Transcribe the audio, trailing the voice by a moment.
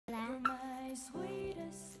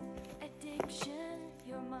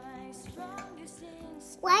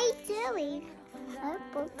What are you doing? I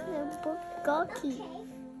book the book Goki.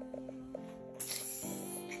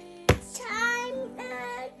 Time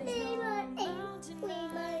and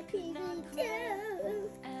with my people too.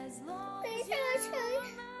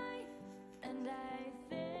 And I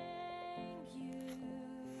thank you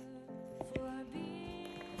for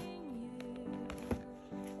being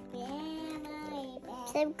you.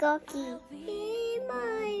 Sam Goki. Be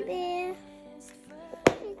my bear. It's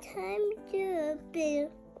time to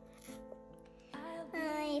build.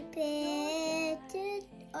 I bet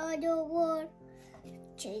on the world.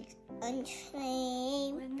 Chase and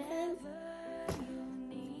train. Whenever you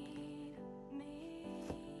need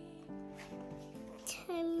me,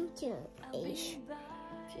 Time to age. by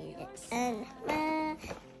your side. And my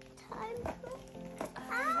time.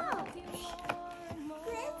 Ow!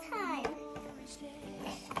 Good time.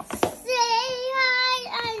 Say hi,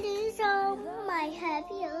 I lose all my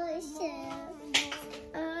happy ocean.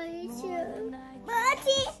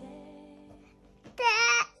 Buddy,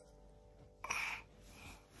 that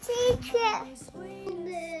teacher.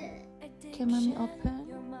 Can mommy open?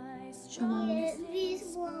 Show mommy.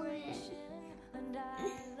 This one.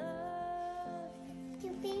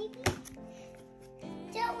 You baby.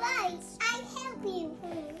 Don't worry, I help you.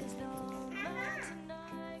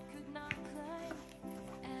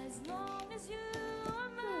 As long as you are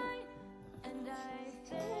mine, and I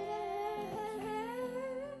thank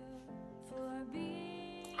you for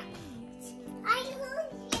being I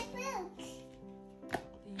love your book.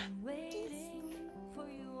 been waiting for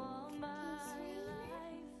you all my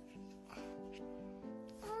life.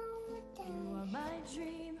 You are my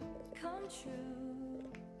dream come true.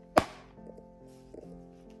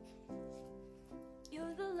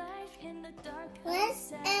 You're the light in the dark. What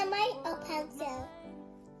am I a pencil?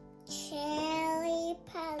 Cherry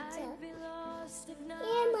pencil. I'd be lost if not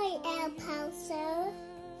Am I a pencil?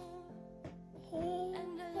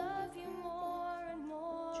 and I love you more and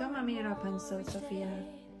more. Show mommy your pencil, Sophia.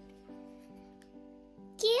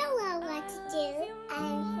 Do you know what to do? I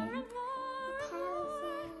have a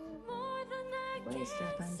pencil. More than I Where is the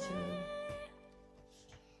pencil?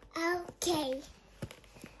 Okay.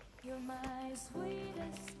 You're my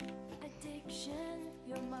sweetest addiction.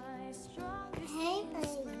 You're my strongest Hey, I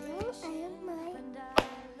inspiration. am my And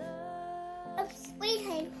I love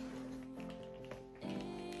sweetheart.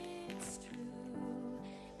 it's true.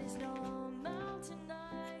 There's no mountain I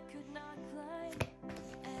could not climb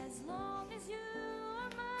as long as you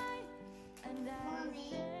are mine. And I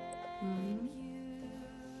Mommy. thank you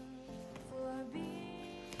for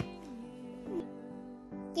being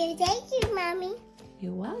you. Thank you, Mommy.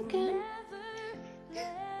 You're welcome.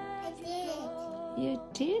 I did it. You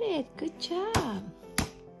did it. Good job.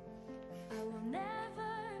 I will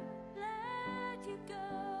never let you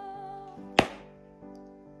go.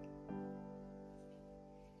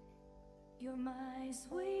 You're my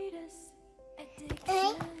sweetest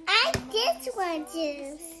addiction. I this one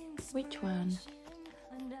too. Which one?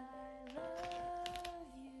 And I love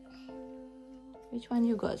you. Which one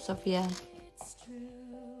you got, Sophia? It's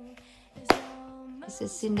true. There's no Is it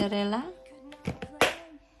Cinderella?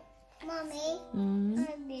 Mommy, Mm.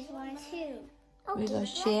 and this one too. We got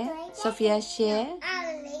share. Sophia share.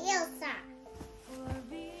 Elsa.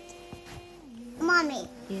 Mommy,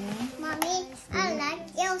 Yeah. Mommy, I like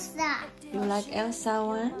Elsa. You like Elsa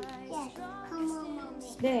one? Yes, come on,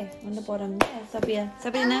 Mommy. There, on the bottom. There, Sophia.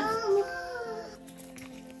 Sabrina.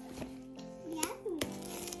 Yeah.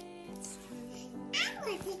 I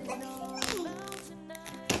want to go to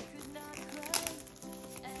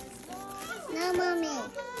No, Mommy.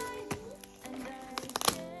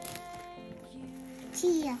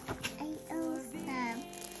 Tia, I Elsa.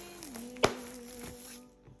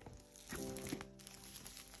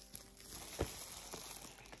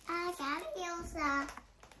 I got Elsa.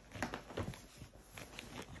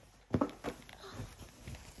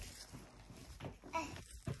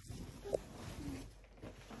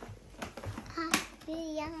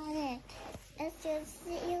 It's just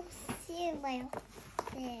you see my